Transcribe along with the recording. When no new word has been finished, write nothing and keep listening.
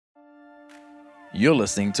You're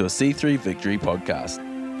listening to a C3 Victory podcast.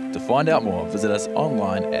 To find out more, visit us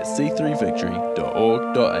online at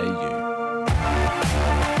c3victory.org.au.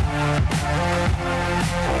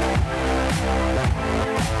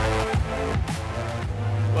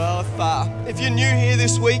 Well, if you're new here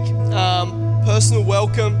this week, personal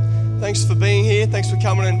welcome. Thanks for being here. Thanks for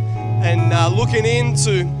coming and looking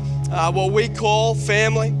into what we call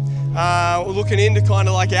family. We're looking into kind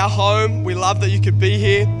of like our home. We love that you could be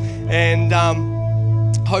here, and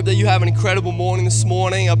hope that you have an incredible morning this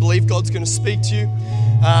morning. I believe God's going to speak to you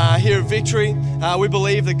here at Victory. We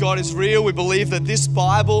believe that God is real. We believe that this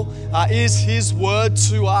Bible is His word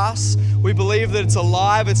to us. We believe that it's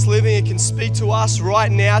alive, it's living, it can speak to us right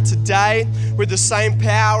now, today, with the same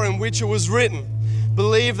power in which it was written.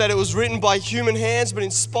 Believe that it was written by human hands, but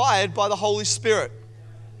inspired by the Holy Spirit.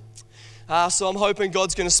 So I'm hoping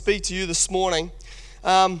God's going to speak to you this morning.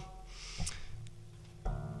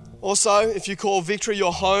 Also, if you call Victory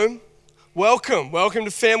your home, welcome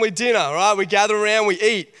to family dinner, right? We gather around, we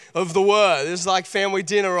eat of the word. This is like family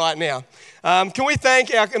dinner right now. Can we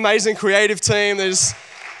thank our amazing creative team that is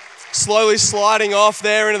slowly sliding off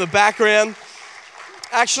there into the background?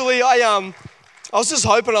 Actually, I was just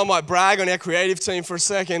hoping I might brag on our creative team for a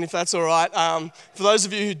second, if that's all right. For those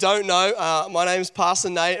of you who don't know, my name is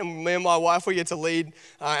Pastor Nate, and me and my wife, we get to lead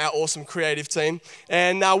our awesome creative team.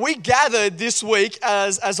 And we gathered this week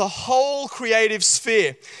as a whole creative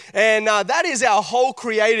sphere. And that is our whole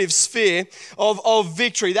creative sphere of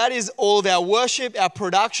Victory. That is all of our worship, our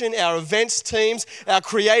production, our events teams, our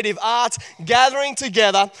creative arts, gathering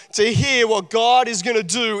together to hear what God is going to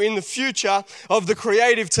do in the future of the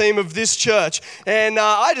creative team of this church. And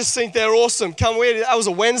I just think they're awesome. That was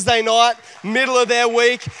a Wednesday night, middle of their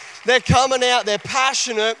week. They're coming out, they're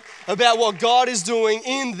passionate about what God is doing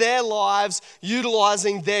in their lives,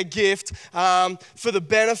 utilizing their gift for the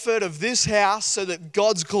benefit of this house so that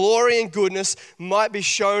God's glory and goodness might be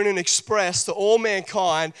shown and expressed to all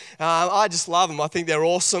mankind. I just love them. I think they're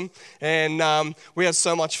awesome. And we had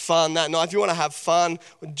so much fun that night. If you want to have fun,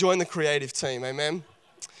 join the creative team, amen?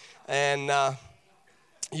 And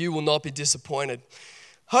you will not be disappointed.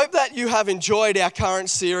 Hope that you have enjoyed our current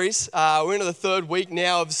series. We're into the third week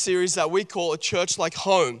now of a series that we call A Church Like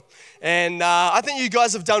Home. And I think you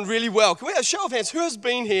guys have done really well. Can we have a show of hands? Who has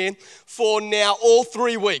been here for now all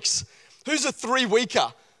 3 weeks? Who's a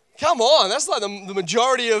 3-weeker? Come on, that's like the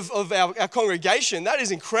majority of our congregation. That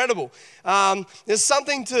is incredible. There's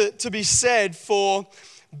something to be said for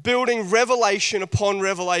building revelation upon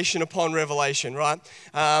revelation upon revelation, right?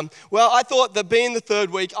 Well, I thought that being the third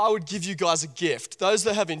week, I would give you guys a gift. Those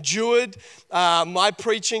that have endured my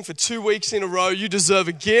preaching for 2 weeks in a row, you deserve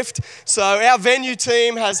a gift. So our venue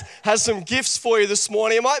team has some gifts for you this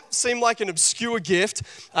morning. It might seem like an obscure gift,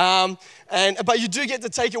 but you do get to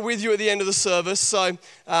take it with you at the end of the service. So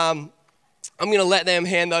I'm going to let them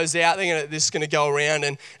hand those out. This is going to go around,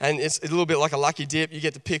 and it's a little bit like a lucky dip. You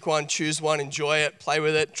get to pick one, choose one, enjoy it, play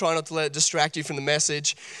with it. Try not to let it distract you from the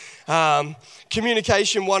message.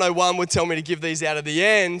 Communication 101 would tell me to give these out at the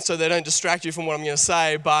end so they don't distract you from what I'm going to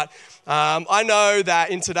say. But I know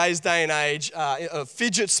that in today's day and age,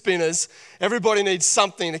 fidget spinners, everybody needs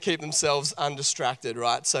something to keep themselves undistracted,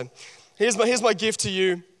 right? So here's my gift to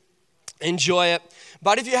you. Enjoy it.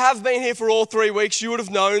 But if you have been here for all 3 weeks, you would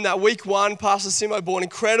have known that week 1, Pastor Simo brought an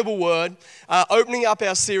incredible word, opening up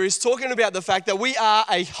our series, talking about the fact that we are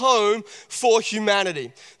a home for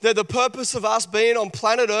humanity. That the purpose of us being on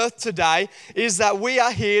planet Earth today is that we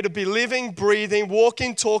are here to be living, breathing,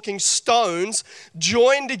 walking, talking stones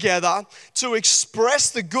joined together to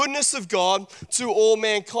express the goodness of God to all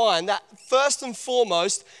mankind. That first and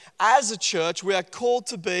foremost, as a church, we are called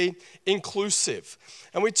to be inclusive.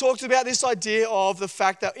 And we talked about this idea of the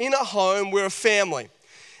fact that in a home, we're a family.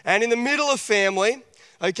 And in the middle of family,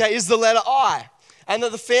 is the letter I. And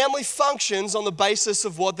that the family functions on the basis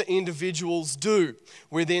of what the individuals do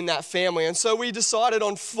within that family. And so we decided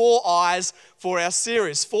on 4 I's for our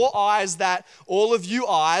series. 4 I's that all of you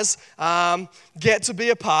I's get to be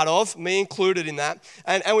a part of, me included in that.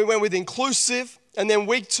 And we went with inclusive. And then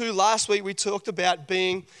week 2, last week, we talked about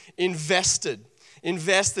being invested,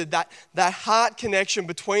 that heart connection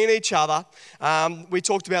between each other. We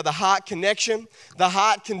talked about the heart connection, the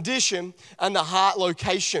heart condition, and the heart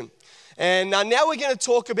location. And now we're going to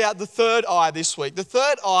talk about the third I this week. The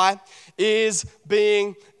third I is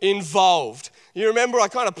being involved. You remember I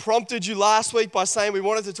kind of prompted you last week by saying we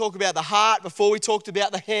wanted to talk about the heart before we talked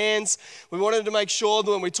about the hands. We wanted to make sure that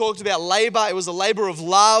when we talked about labor, it was a labor of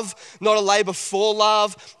love, not a labor for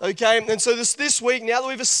love. Okay, and so this week, now that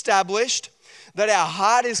we've established that our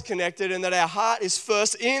heart is connected and that our heart is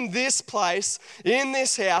first in this place, in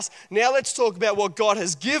this house. Now let's talk about what God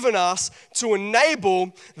has given us to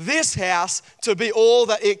enable this house to be all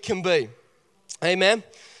that it can be. Amen?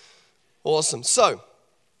 Awesome. So,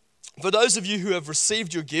 for those of you who have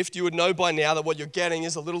received your gift, you would know by now that what you're getting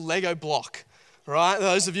is a little Lego block. Right?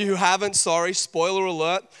 Those of you who haven't, sorry, spoiler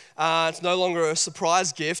alert, it's no longer a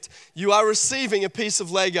surprise gift. You are receiving a piece of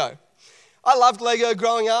Lego. I loved Lego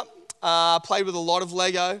growing up. Played with a lot of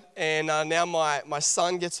Lego, and now my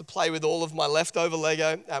son gets to play with all of my leftover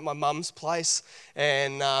Lego at my mum's place.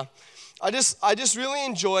 And I just really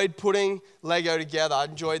enjoyed putting Lego together. I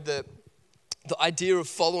enjoyed the idea of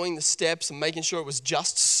following the steps and making sure it was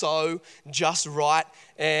just right.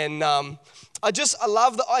 And I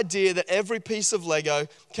love the idea that every piece of Lego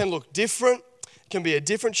can look different, can be a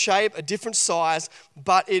different shape, a different size,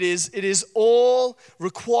 but it is all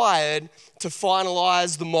required to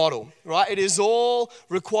finalize the model, right? It is all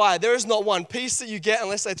required. There is not one piece that you get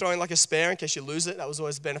unless they throw in like a spare in case you lose it. That was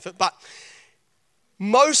always a benefit. But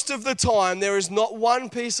most of the time, there is not one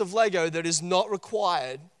piece of Lego that is not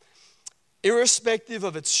required, irrespective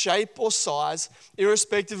of its shape or size,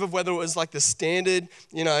 irrespective of whether it was like the standard,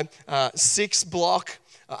 8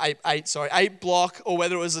 block, or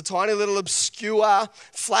whether it was a tiny little obscure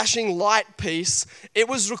flashing light piece. It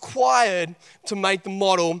was required to make the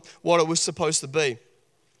model what it was supposed to be.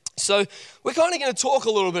 So we're kind of going to talk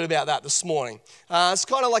a little bit about that this morning. It's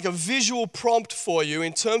kind of like a visual prompt for you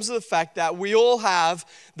in terms of the fact that we all have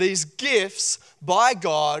these gifts by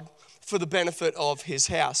God for the benefit of His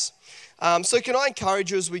house. So can I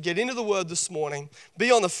encourage you as we get into the Word this morning,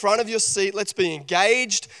 be on the front of your seat. Let's be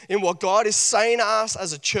engaged in what God is saying to us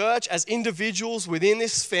as a church, as individuals within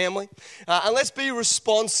this family. And let's be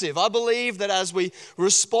responsive. I believe that as we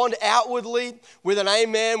respond outwardly with an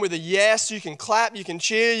amen, with a yes, you can clap, you can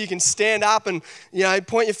cheer, you can stand up and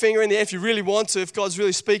point your finger in the air if you really want to. If God's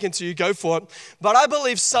really speaking to you, go for it. But I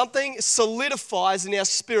believe something solidifies in our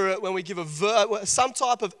spirit when we give some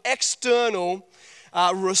type of external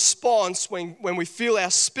response when we feel our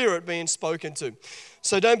spirit being spoken to.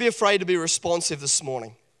 So don't be afraid to be responsive this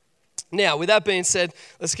morning. Now, with that being said,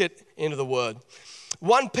 let's get into the Word.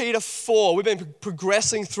 1 Peter 4, we've been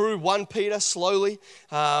progressing through 1 Peter slowly.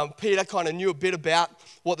 Peter kind of knew a bit about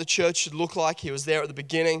what the church should look like. He was there at the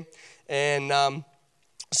beginning. And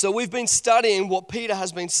so we've been studying what Peter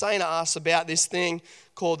has been saying to us about this thing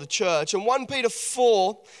called the church. And 1 Peter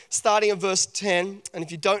 4, starting at verse 10, and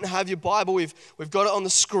if you don't have your Bible, we've got it on the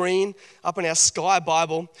screen up in our Sky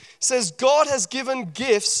Bible, says, God has given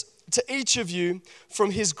gifts to each of you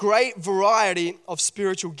from His great variety of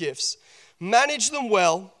spiritual gifts. Manage them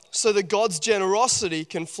well so that God's generosity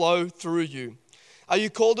can flow through you. Are you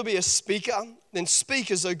called to be a speaker? Then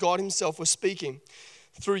speak as though God Himself was speaking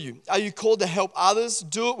through you. Are you called to help others?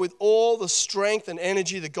 Do it with all the strength and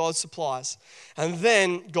energy that God supplies. And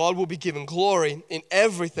then God will be given glory in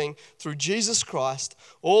everything through Jesus Christ.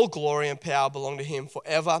 All glory and power belong to Him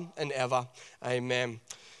forever and ever. Amen.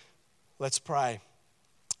 Let's pray.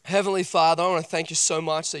 Heavenly Father, I want to thank you so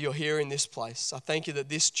much that you're here in this place. I thank you that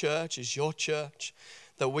this church is your church,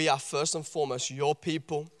 that we are first and foremost your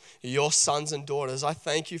people, your sons and daughters. I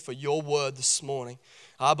thank you for your word this morning.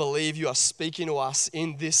 I believe you are speaking to us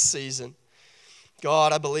in this season.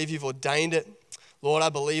 God, I believe you've ordained it. Lord, I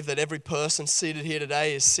believe that every person seated here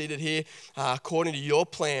today is seated here according to your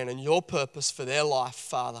plan and your purpose for their life,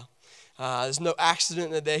 Father. There's no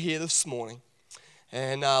accident that they're here this morning.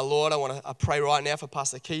 And Lord, I pray right now for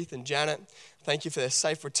Pastor Keith and Janet. Thank you for their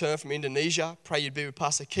safe return from Indonesia. Pray you'd be with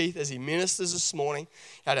Pastor Keith as he ministers this morning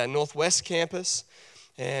at our Northwest campus.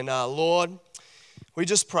 And Lord, we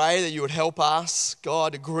just pray that you would help us,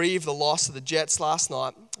 God, to grieve the loss of the Jets last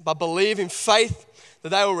night, but believe in faith that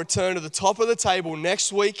they will return to the top of the table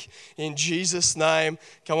next week in Jesus' name.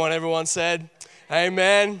 Come on, everyone said,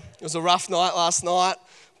 amen. It was a rough night last night,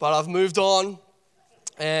 but I've moved on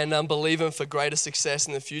and I'm believing for greater success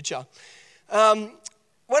in the future. When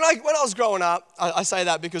I was growing up, I say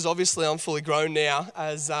that because obviously I'm fully grown now,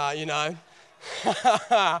 as you know,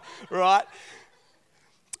 right?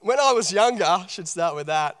 When I was younger, I should start with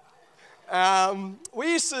that. I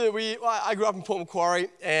grew up in Port Macquarie,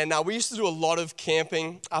 and we used to do a lot of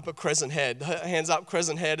camping up at Crescent Head. Hands up,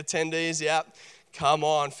 Crescent Head attendees, yeah. Come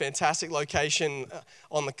on, fantastic location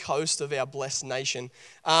on the coast of our blessed nation.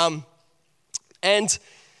 And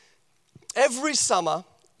every summer,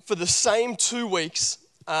 for the same 2 weeks,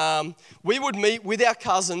 we would meet with our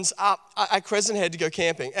cousins up at Crescent Head to go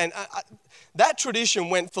camping. And That tradition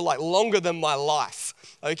went for like longer than my life.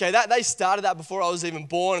 Okay, they started that before I was even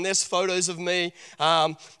born, and there's photos of me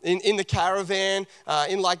in the caravan,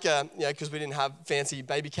 because we didn't have fancy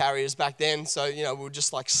baby carriers back then, so we were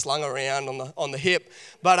just like slung around on the hip.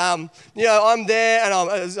 But I'm there,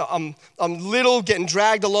 and I'm little, getting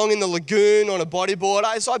dragged along in the lagoon on a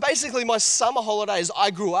bodyboard. So basically, my summer holidays,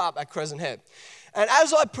 I grew up at Crescent Head. And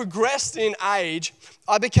as I progressed in age,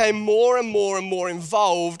 I became more and more and more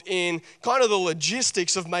involved in kind of the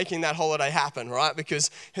logistics of making that holiday happen, right?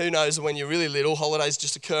 Because who knows, when you're really little, holidays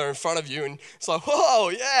just occur in front of you, and it's like, whoa,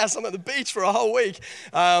 yes, I'm at the beach for a whole week.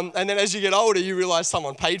 And then as you get older, you realize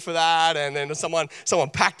someone paid for that, and then someone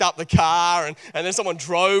packed up the car, and then someone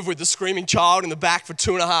drove with the screaming child in the back for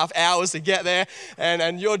 2.5 hours to get there,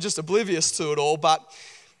 and you're just oblivious to it all. But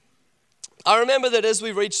I remember that as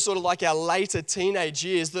we reached sort of like our later teenage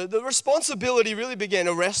years, the responsibility really began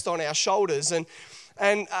to rest on our shoulders. And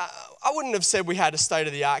I wouldn't have said we had a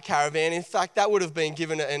state-of-the-art caravan. In fact, that would have been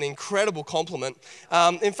given an incredible compliment.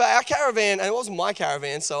 In fact, our caravan, and it wasn't my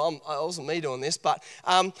caravan, so it wasn't me doing this, but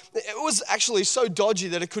it was actually so dodgy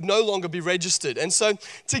that it could no longer be registered. And so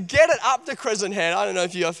to get it up to Crescent Head, I don't know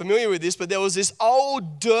if you are familiar with this, but there was this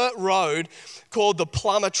old dirt road called the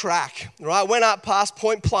Plummer Track, right? Went up past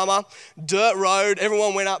Point Plummer, dirt road.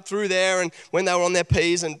 Everyone went up through there and when they were on their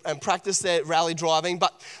P's and practiced their rally driving.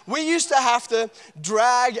 But we used to have to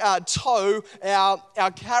tow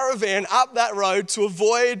our caravan up that road to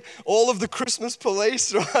avoid all of the Christmas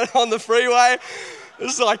police right on the freeway.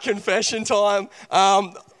 It's like confession time.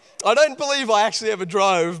 I don't believe I actually ever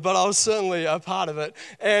drove, but I was certainly a part of it.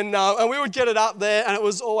 And we would get it up there, and it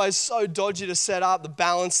was always so dodgy to set up. The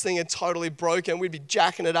balance thing had totally broken. We'd be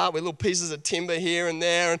jacking it up with little pieces of timber here and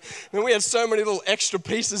there. And we had so many little extra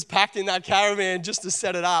pieces packed in that caravan just to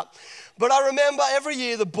set it up. But I remember every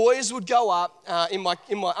year the boys would go up in my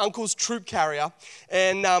uncle's troop carrier,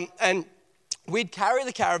 and we'd carry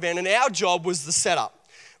the caravan, and our job was the setup.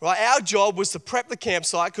 Right, our job was to prep the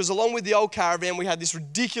campsite, because along with the old caravan, we had this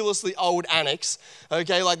ridiculously old annex,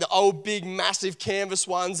 okay, like the old big massive canvas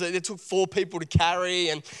ones that it took 4 people to carry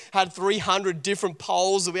and had 300 different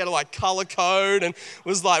poles that we had to like color code, and it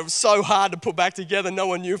was like so hard to put back together. No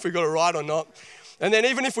one knew if we got it right or not. And then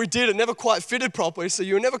even if we did, it never quite fitted properly, so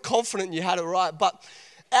you were never confident you had it right. But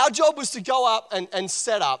our job was to go up and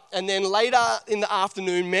set up, and then later in the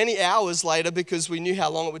afternoon, many hours later, because we knew how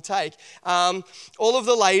long it would take, all of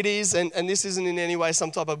the ladies, and this isn't in any way some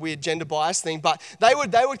type of weird gender bias thing, but they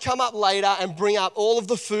would come up later and bring up all of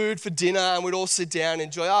the food for dinner, and we'd all sit down and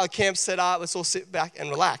enjoy, the camp's set up, let's all sit back and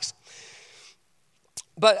relax.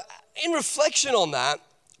 But in reflection on that,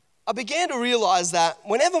 I began to realize that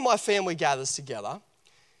whenever my family gathers together,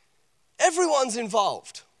 everyone's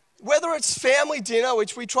involved. Whether it's family dinner,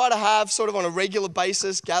 which we try to have sort of on a regular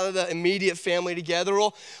basis, gather the immediate family together,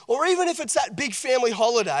 or even if it's that big family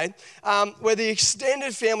holiday where the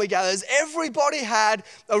extended family gathers, everybody had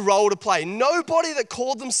a role to play. Nobody that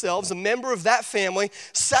called themselves a member of that family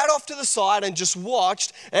sat off to the side and just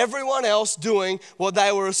watched everyone else doing what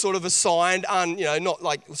they were sort of assigned, not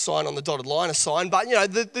like assigned on the dotted line assigned, but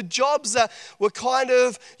the jobs that were kind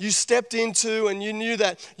of you stepped into, and you knew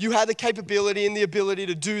that you had the capability and the ability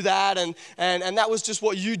to do that. And that was just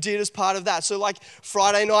what you did as part of that. So like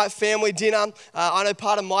Friday night family dinner, I know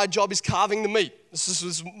part of my job is carving the meat. This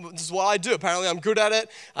is what I do. Apparently I'm good at it.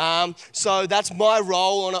 So that's my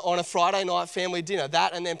role on a Friday night family dinner.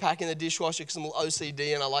 That, and then packing the dishwasher because I'm a little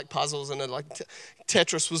OCD and I like puzzles, and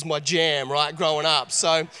Tetris was my jam, right, growing up.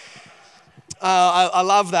 So I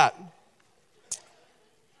love that.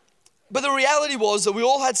 But the reality was that we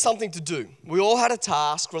all had something to do. We all had a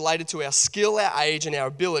task related to our skill, our age, and our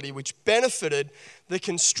ability, which benefited the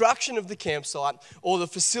construction of the campsite or the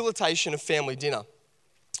facilitation of family dinner.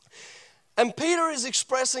 And Peter is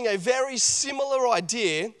expressing a very similar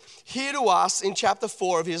idea here to us in chapter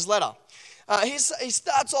 4 of his letter. He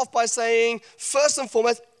starts off by saying, first and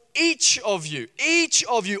foremost, each of you,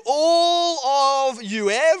 all of you,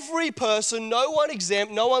 every person, no one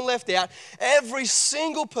exempt, no one left out, every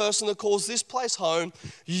single person that calls this place home,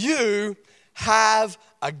 you have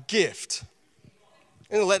a gift.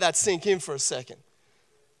 I'm going to let that sink in for a second.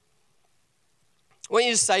 I want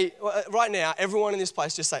you to say, right now, everyone in this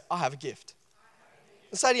place, just say, I have a gift.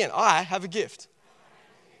 Let's say it again, I have a gift.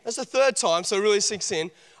 That's the third time, so it really sinks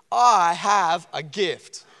in. I have a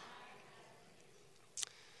gift.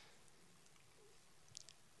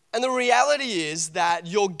 And the reality is that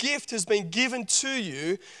your gift has been given to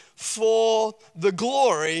you for the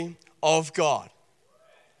glory of God.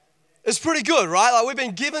 It's pretty good, right? Like we've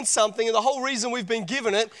been given something, and the whole reason we've been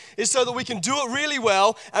given it is so that we can do it really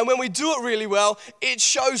well. And when we do it really well, it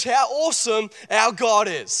shows how awesome our God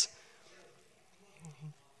is.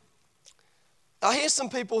 I hear some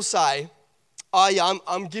people say, oh yeah,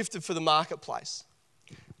 I'm gifted for the marketplace.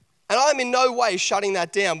 And I'm in no way shutting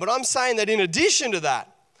that down, but I'm saying that in addition to that,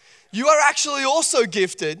 you are actually also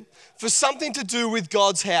gifted for something to do with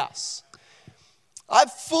God's house. I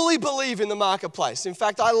fully believe in the marketplace. In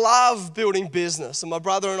fact, I love building business, and my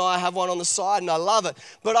brother and I have one on the side, and I love it.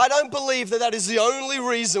 But I don't believe that that is the only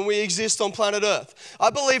reason we exist on planet Earth. I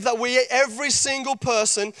believe that every single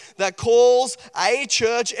person that calls a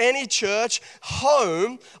church, any church,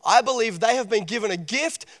 home, I believe they have been given a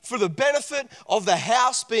gift for the benefit of the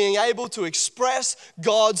house being able to express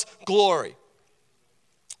God's glory.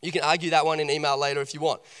 You can argue that one in email later if you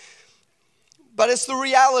want. But it's the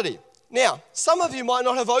reality. Now, some of you might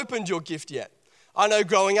not have opened your gift yet. I know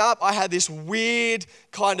growing up, I had this weird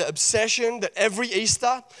kind of obsession that every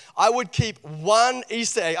Easter, I would keep one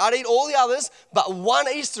Easter egg. I'd eat all the others, but one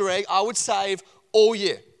Easter egg I would save all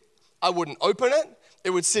year. I wouldn't open it. It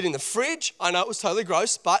would sit in the fridge. I know it was totally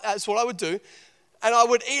gross, but that's what I would do. And I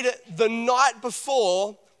would eat it the night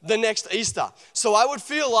before the next Easter. So I would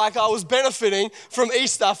feel like I was benefiting from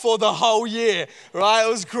Easter for the whole year, right? It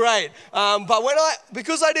was great. But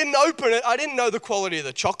because I didn't open it, I didn't know the quality of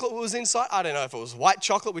the chocolate that was inside. I don't know if it was white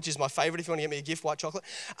chocolate, which is my favorite if you want to get me a gift, white chocolate,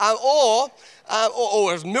 or it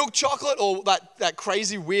was milk chocolate, or that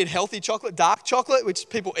crazy, weird, healthy chocolate, dark chocolate, which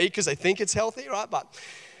people eat because they think it's healthy, right? But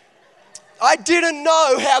I didn't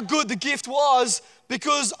know how good the gift was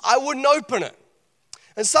because I wouldn't open it.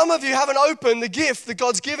 And some of you haven't opened the gift that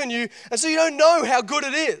God's given you, and so you don't know how good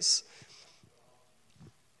it is.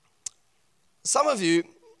 Some of you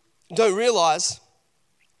don't realize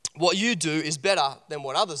what you do is better than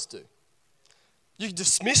what others do. You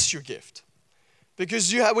dismiss your gift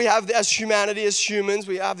because we have, as humanity, as humans,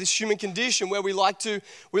 we have this human condition where we like to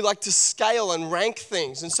scale and rank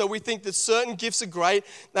things. And so we think that certain gifts are great,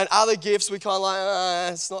 and other gifts we kind of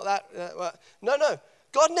like, it's not that. No.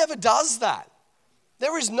 God never does that.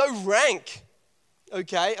 There is no rank,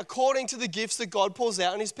 okay, according to the gifts that God pours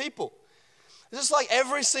out on his people. Just like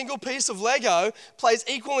every single piece of Lego plays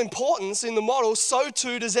equal importance in the model, so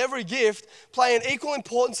too does every gift play an equal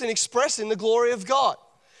importance in expressing the glory of God.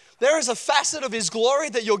 There is a facet of his glory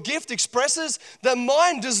that your gift expresses that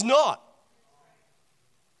mine does not.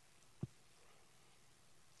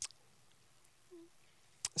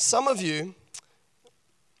 Some of you,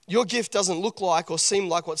 your gift doesn't look like or seem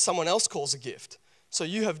like what someone else calls a gift. So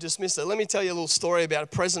you have dismissed it. Let me tell you a little story about a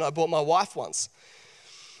present I bought my wife once.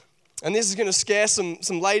 And this is going to scare some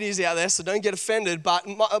ladies out there, so don't get offended. But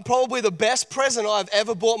probably the best present I've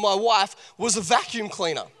ever bought my wife was a vacuum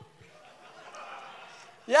cleaner.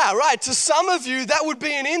 Yeah, right. To some of you, that would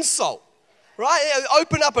be an insult. Right?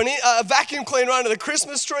 Open up a vacuum cleaner under the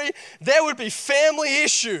Christmas tree, there would be family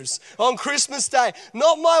issues on Christmas Day.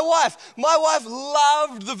 Not my wife. My wife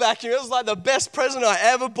loved the vacuum. It was like the best present I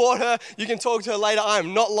ever bought her. You can talk to her later. I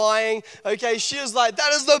am not lying. Okay, she was like,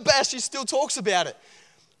 that is the best. She still talks about it.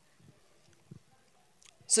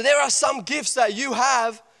 So there are some gifts that you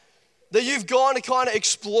have that you've gone to kind of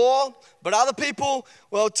explore, but other people,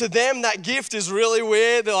 well, to them, that gift is really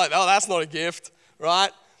weird. They're like, oh, that's not a gift,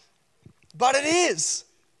 right? But it is.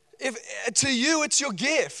 To you, it's your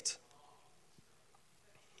gift.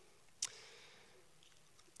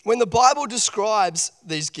 When the Bible describes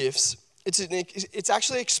these gifts, it's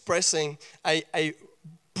actually expressing a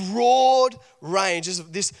broad range,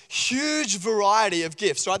 this huge variety of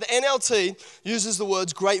gifts, right? The NLT uses the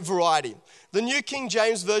words great variety. The New King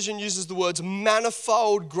James Version uses the words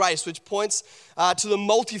manifold grace, which points to the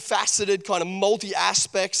multifaceted, kind of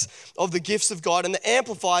multi-aspects of the gifts of God. And the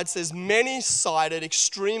Amplified says many-sided,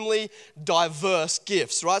 extremely diverse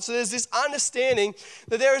gifts, right? So there's this understanding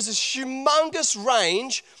that there is this humongous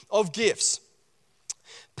range of gifts.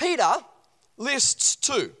 Peter lists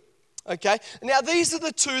two. Okay, now these are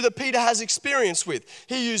the two that Peter has experience with.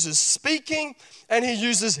 He uses speaking and he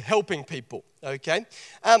uses helping people. Okay,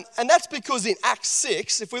 and that's because in Acts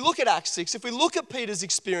 6, if we look at Acts 6, if we look at Peter's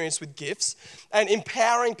experience with gifts and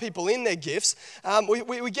empowering people in their gifts,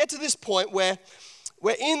 we get to this point where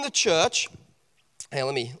we're in the church. Hey,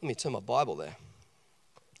 let me turn my Bible there.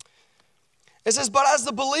 It says, but as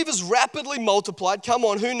the believers rapidly multiplied, come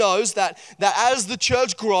on, who knows that as the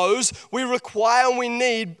church grows, we require and we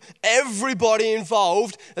need everybody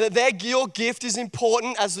involved, that your gift is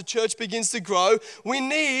important as the church begins to grow. We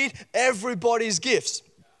need everybody's gifts.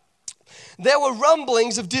 There were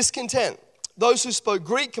rumblings of discontent. Those who spoke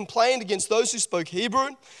Greek complained against those who spoke Hebrew.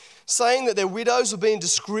 saying that their widows were being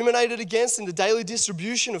discriminated against in the daily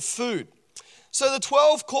distribution of food. So the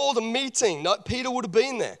 12 called a meeting. No, Peter would have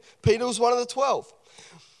been there. Peter was one of the 12.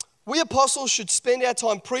 We apostles should spend our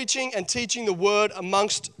time preaching and teaching the word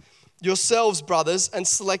amongst yourselves, brothers, and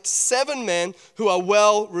select 7 men who are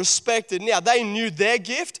well respected. Now, they knew their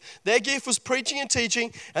gift. Their gift was preaching and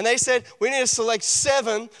teaching, and they said, we need to select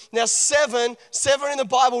 7. Now, seven in the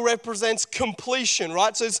Bible represents completion,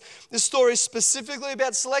 right? So this story is specifically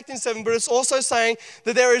about selecting 7, but it's also saying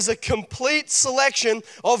that there is a complete selection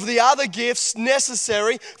of the other gifts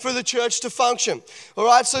necessary for the church to function. All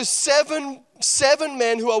right, so 7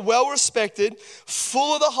 men who are well respected,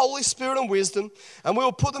 full of the Holy Spirit and wisdom, and we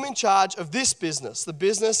will put them in charge of this business, the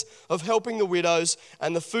business of helping the widows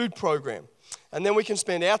and the food program. And then we can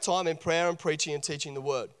spend our time in prayer and preaching and teaching the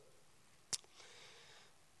word.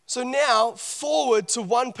 So now, forward to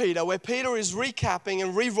 1 Peter, where Peter is recapping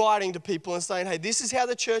and rewriting to people and saying, hey, this is how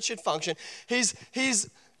the church should function. He's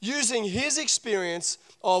using his experience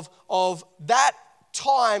of that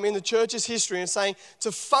time in the church's history and saying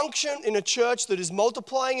to function in a church that is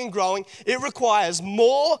multiplying and growing, it requires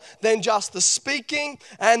more than just the speaking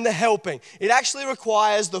and the helping. It actually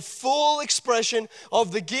requires the full expression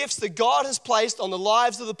of the gifts that God has placed on the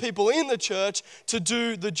lives of the people in the church to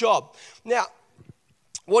do the job. Now,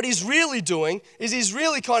 what he's really doing is he's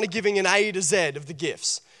really kind of giving an A to Z of the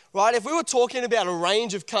gifts. Right? If we were talking about a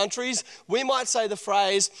range of countries, we might say the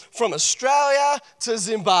phrase from Australia to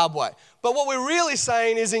Zimbabwe. But what we're really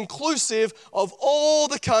saying is inclusive of all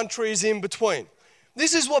the countries in between.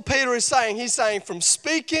 This is what Peter is saying. He's saying from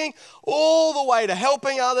speaking all the way to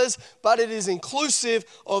helping others, but it is inclusive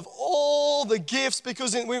of all the gifts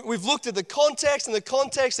because we've looked at the context, and the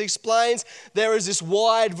context explains there is this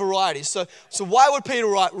wide variety. So why would Peter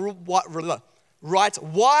write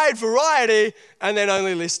wide variety and then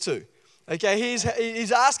only list 2? Okay,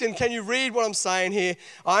 he's asking, can you read what I'm saying here?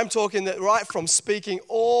 I'm talking that right from speaking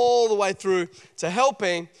all the way through to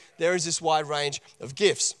helping, there is this wide range of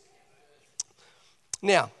gifts.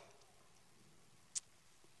 Now,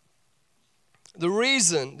 the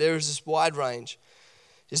reason there is this wide range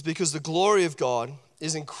is because the glory of God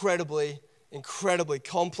is incredibly, incredibly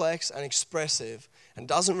complex and expressive and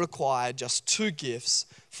doesn't require just 2 gifts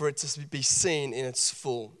for it to be seen in its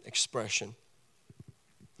full expression.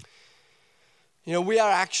 You know, we are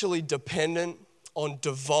actually dependent on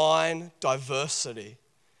divine diversity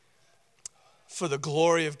for the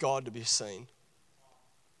glory of God to be seen.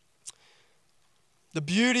 The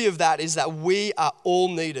beauty of that is that we are all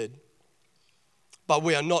needed, but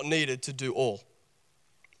we are not needed to do all.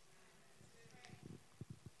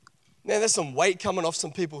 Now, there's some weight coming off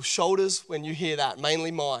some people's shoulders when you hear that, mainly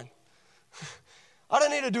mine. I don't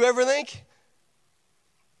need to do everything.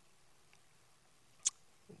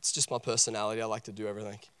 It's just my personality. I like to do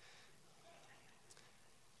everything.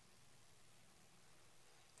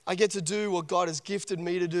 I get to do what God has gifted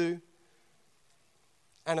me to do,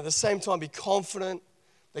 and at the same time be confident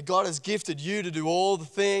that God has gifted you to do all the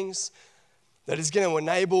things that is going to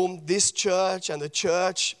enable this church and the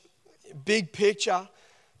church, big picture,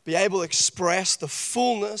 be able to express the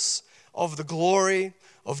fullness of the glory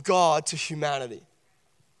of God to humanity.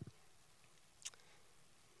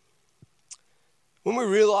 When we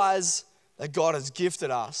realize that God has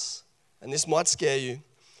gifted us, and this might scare you,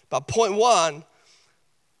 but point 1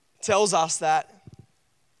 tells us that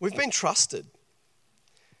we've been trusted.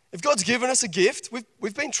 If God's given us a gift,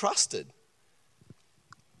 we've been trusted.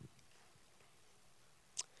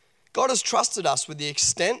 God has trusted us with the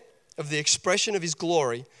extent of the expression of His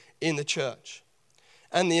glory in the church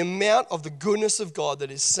and the amount of the goodness of God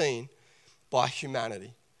that is seen by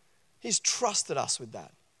humanity. He's trusted us with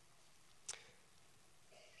that.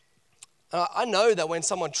 I know that when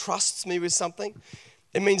someone trusts me with something,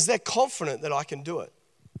 it means they're confident that I can do it.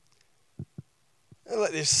 I'll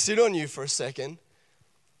let this sit on you for a second,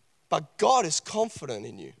 but God is confident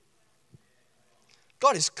in you.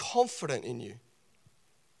 God is confident in you.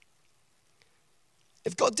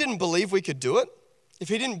 If God didn't believe we could do it, if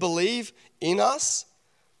He didn't believe in us,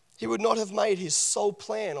 He would not have made His sole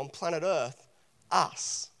plan on planet Earth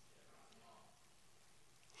us.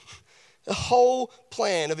 The whole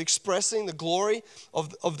plan of expressing the glory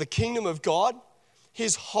of the kingdom of God,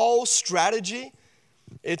 His whole strategy,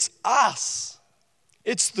 it's us.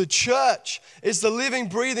 It's the church. It's the living,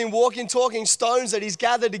 breathing, walking, talking stones that He's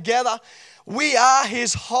gathered together. We are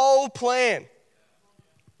His whole plan.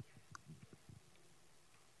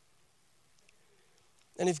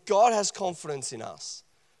 And if God has confidence in us,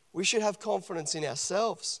 we should have confidence in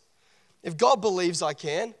ourselves. If God believes I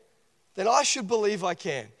can, then I should believe I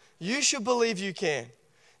can. You should believe you can.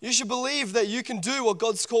 You should believe that you can do what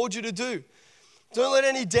God's called you to do. Don't let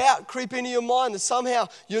any doubt creep into your mind that somehow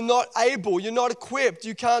you're not able, you're not equipped,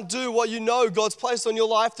 you can't do what you know God's placed on your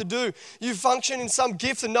life to do. You function in some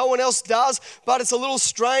gift that no one else does, but it's a little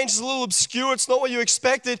strange, it's a little obscure, it's not what you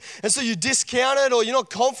expected, and so you discount it or you're not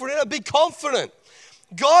confident in it. Be confident.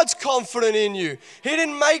 God's confident in you. He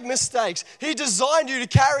didn't make mistakes. He designed you to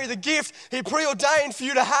carry the gift He preordained for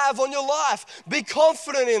you to have on your life. Be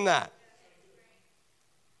confident in that.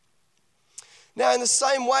 Now, in the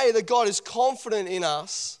same way that God is confident in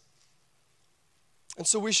us, and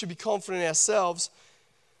so we should be confident in ourselves,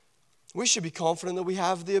 we should be confident that we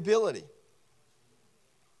have the ability.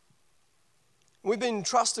 We've been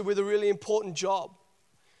entrusted with a really important job.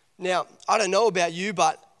 Now, I don't know about you,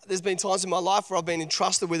 but there's been times in my life where I've been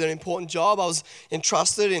entrusted with an important job. I was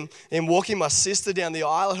entrusted in walking my sister down the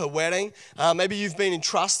aisle at her wedding. Maybe you've been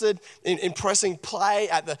entrusted in pressing play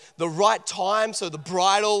at the right time, so the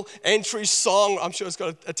bridal entry song, I'm sure it's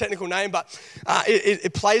got a technical name, but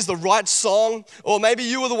it plays the right song. Or maybe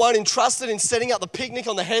you were the one entrusted in setting up the picnic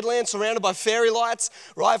on the headland surrounded by fairy lights,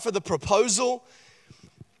 right, for the proposal.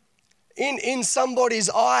 In somebody's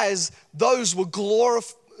eyes, those were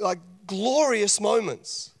glorious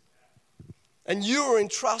moments. And you were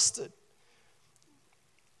entrusted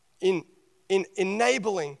in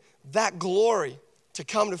enabling that glory to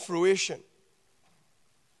come to fruition.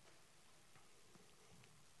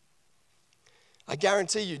 I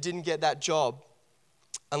guarantee you didn't get that job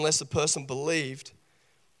unless the person believed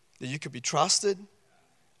that you could be trusted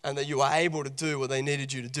and that you were able to do what they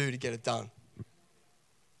needed you to do to get it done.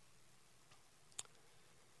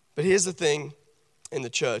 But here's the thing in the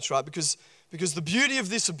church, right? Because the beauty of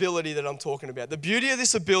this ability that I'm talking about, the beauty of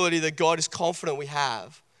this ability that God is confident we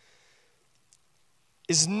have,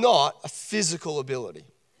 is not a physical ability.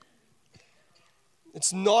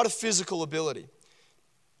 It's not a physical ability.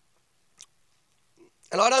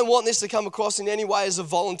 And I don't want this to come across in any way as a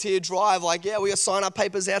volunteer drive, like, yeah, we got sign-up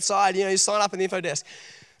papers outside, you sign up in the info desk.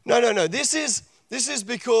 No. This is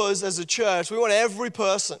because as a church, we want every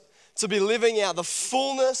person to be living out the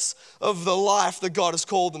fullness of the life that God has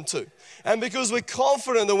called them to. And because we're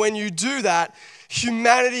confident that when you do that,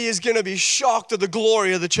 humanity is going to be shocked at the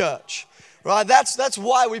glory of the church, right? That's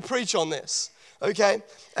why we preach on this, okay?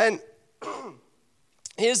 And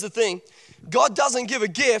here's the thing. God doesn't give a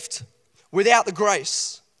gift without the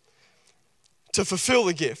grace to fulfill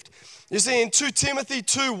the gift. You see, in 2 Timothy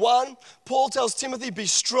 2:1, Paul tells Timothy, be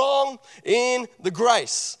strong in the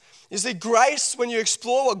grace. You see, grace, when you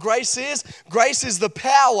explore what grace is the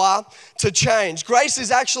power to change. Grace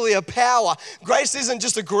is actually a power. Grace isn't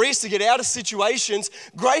just a grace to get out of situations.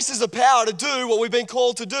 Grace is a power to do what we've been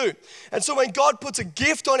called to do. And so when God puts a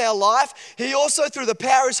gift on our life, He also, through the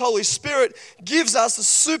power of His Holy Spirit, gives us a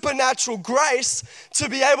supernatural grace to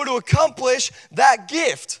be able to accomplish that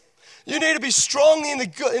gift. You need to be strong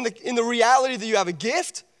in the reality that you have a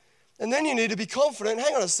gift, and then you need to be confident.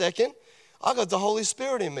 Hang on a second. I got the Holy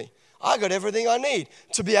Spirit in me. I got everything I need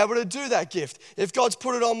to be able to do that gift. If God's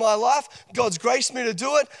put it on my life, God's graced me to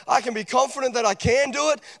do it, I can be confident that I can do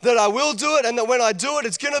it, that I will do it, and that when I do it,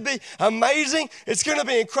 it's going to be amazing, it's going to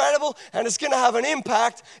be incredible, and it's going to have an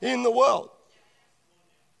impact in the world.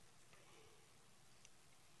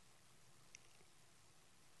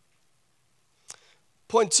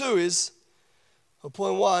 Point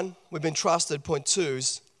 1, we've been trusted. Point 2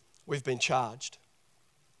 is we've been charged.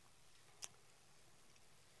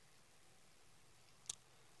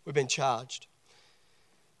 We've been charged.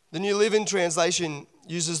 The New Living Translation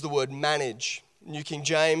uses the word manage. New King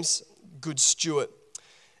James, good steward.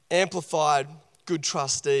 Amplified, good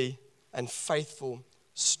trustee. And faithful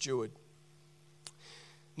steward.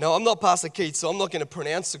 Now, I'm not Pastor Keith, so I'm not going to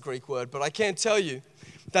pronounce the Greek word, but I can tell you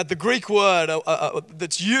that the Greek word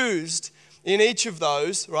that's used in each of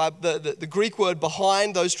those, right, the Greek word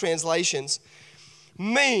behind those translations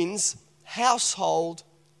means household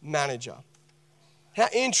manager. How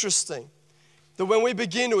interesting that when we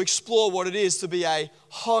begin to explore what it is to be a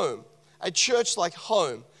home, a church-like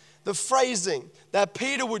home, the phrasing that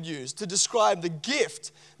Peter would use to describe the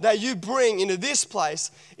gift that you bring into this place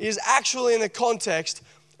is actually in the context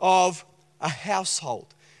of a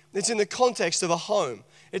household. It's in the context of a home.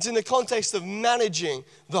 It's in the context of managing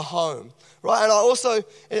the home, right? And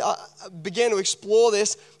I began to explore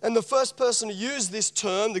this, and the first person to use this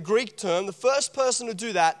term, the Greek term, the first person to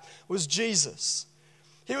do that was Jesus.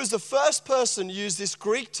 He was the first person to use this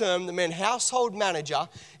Greek term that meant household manager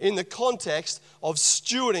in the context of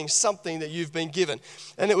stewarding something that you've been given.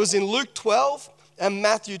 And it was in Luke 12 and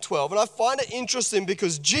Matthew 12. And I find it interesting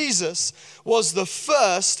because Jesus was the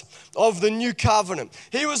first of the new covenant.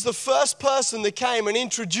 He was the first person that came and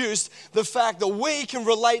introduced the fact that we can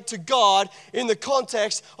relate to God in the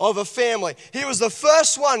context of a family. He was the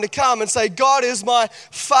first one to come and say, God is my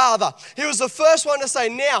Father. He was the first one to say,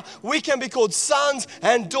 now we can be called sons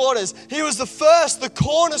and daughters. He was the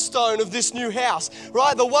cornerstone of this new house,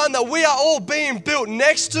 right? The one that we are all being built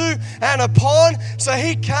next to and upon. So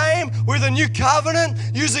he came with a new covenant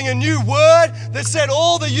using a new word that said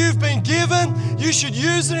all that you've been given, you should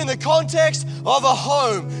use it in the context of a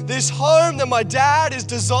home. This home that my dad is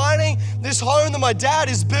designing, this home that my dad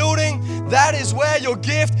is building, that is where your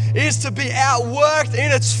gift is to be outworked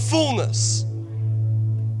in its fullness.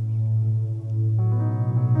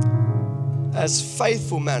 As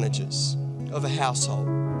faithful managers of a household.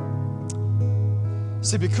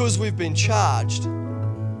 See, because we've been charged,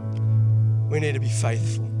 we need to be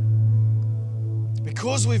faithful.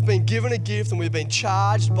 Because we've been given a gift and we've been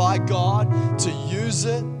charged by God to use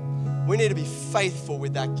it, we need to be faithful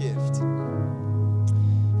with that gift.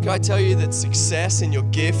 Can I tell you that success in your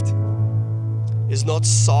gift is not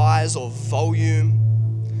size or volume?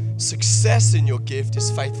 Success in your gift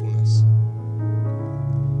is faithfulness.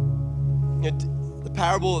 You know, the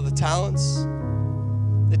parable of the talents,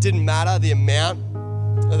 it didn't matter the amount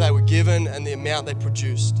that they were given and the amount they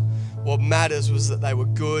produced. What matters was that they were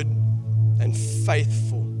good and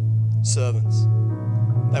faithful servants.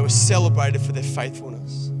 They were celebrated for their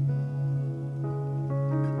faithfulness.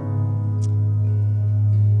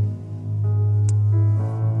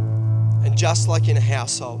 And just like in a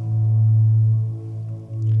household,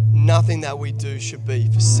 nothing that we do should be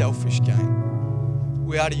for selfish gain.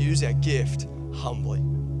 We are to use our gift humbly.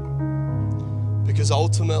 Because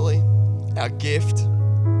ultimately, our gift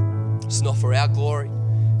is not for our glory,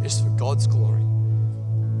 it's for God's glory.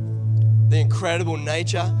 The incredible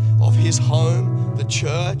nature of his home, the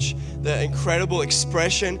church, the incredible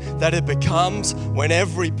expression that it becomes when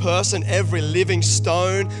every person, every living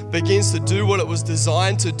stone begins to do what it was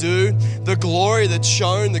designed to do. The glory that's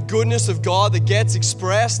shown, the goodness of God that gets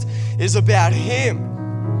expressed is about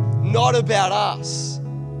him, not about us.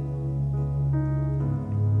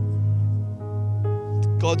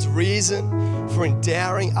 God's reason for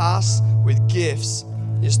endowing us with gifts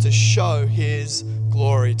is to show his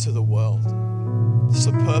glory to the world. It's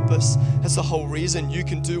the purpose. That's the whole reason you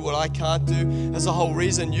can do what I can't do. That's the whole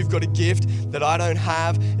reason you've got a gift that I don't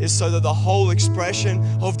have, is so that the whole expression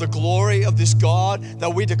of the glory of this God that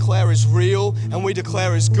we declare is real and we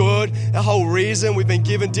declare is good. The whole reason we've been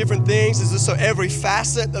given different things is so every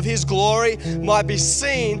facet of his glory might be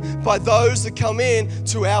seen by those that come in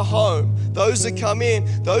to our home. Those that come in,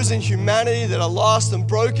 those in humanity that are lost and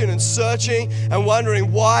broken and searching and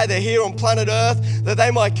wondering why they're here on planet Earth, that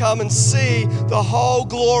they might come and see the whole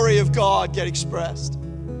glory of God get expressed.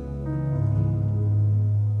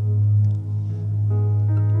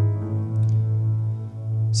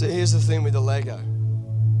 So here's the thing with the Lego.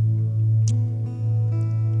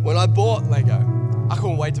 When I bought Lego, I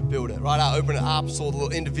couldn't wait to build it, right? I opened it up, saw the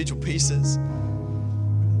little individual pieces.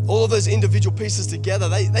 All of those individual pieces together,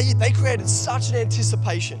 they created such an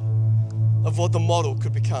anticipation of what the model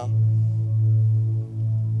could become.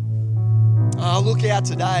 I look out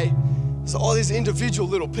today, so all these individual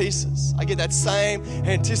little pieces, I get that same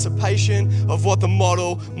anticipation of what the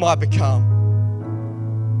model might become.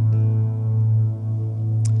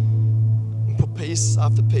 And put piece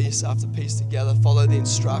after piece after piece together, follow the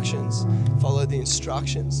instructions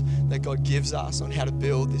that God gives us on how to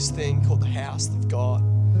build this thing called the house of God.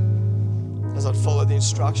 As I'd follow the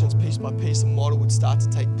instructions piece by piece, a model would start to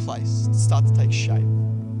take place, start to take shape.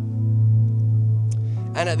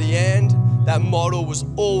 And at the end, that model was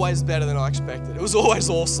always better than I expected. It was always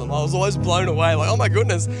awesome. I was always blown away, like, oh my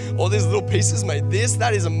goodness, all these little pieces made this.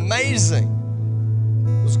 That is amazing.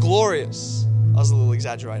 It was glorious. I was a little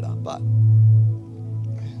exaggerator, but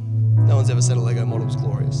no one's ever said a Lego model was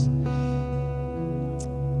glorious.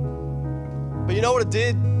 But you know what it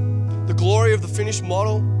did? The glory of the finished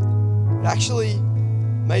model, it actually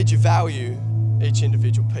made you value each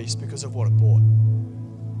individual piece because of what it brought.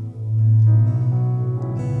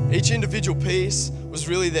 Each individual piece was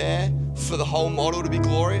really there for the whole model to be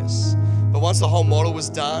glorious. But once the whole model was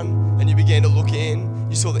done and you began to look in,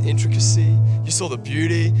 you saw the intricacy, you saw the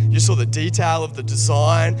beauty, you saw the detail of the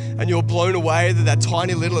design, and you were blown away that that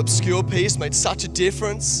tiny little obscure piece made such a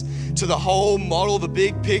difference to the whole model, the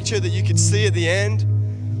big picture that you could see at the end.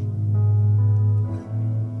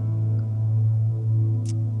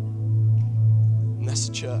 And that's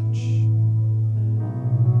the church.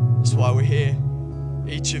 That's why we're here.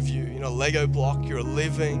 Each of you, Lego block, you're a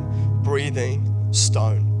living, breathing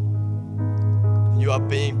stone. You are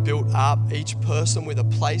being built up, each person with a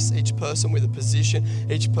place, each person with a position,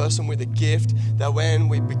 each person with a gift, that when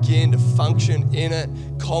we begin to function in it,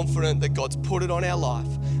 confident that God's put it on our life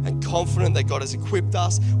and confident that God has equipped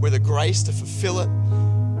us with the grace to fulfill it,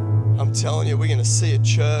 I'm telling you, we're going to see a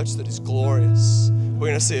church that is glorious. We're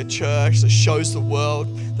going to see a church that shows the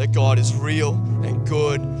world that God is real and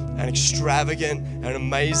good and extravagant and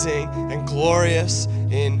amazing and glorious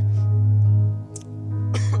in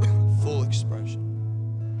full expression.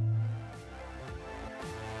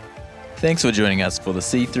 Thanks for joining us for the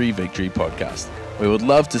C3 Victory podcast. We would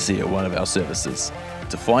love to see you at one of our services.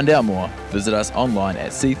 To find out more, visit us online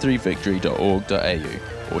at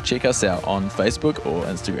c3victory.org.au or check us out on Facebook or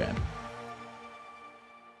Instagram.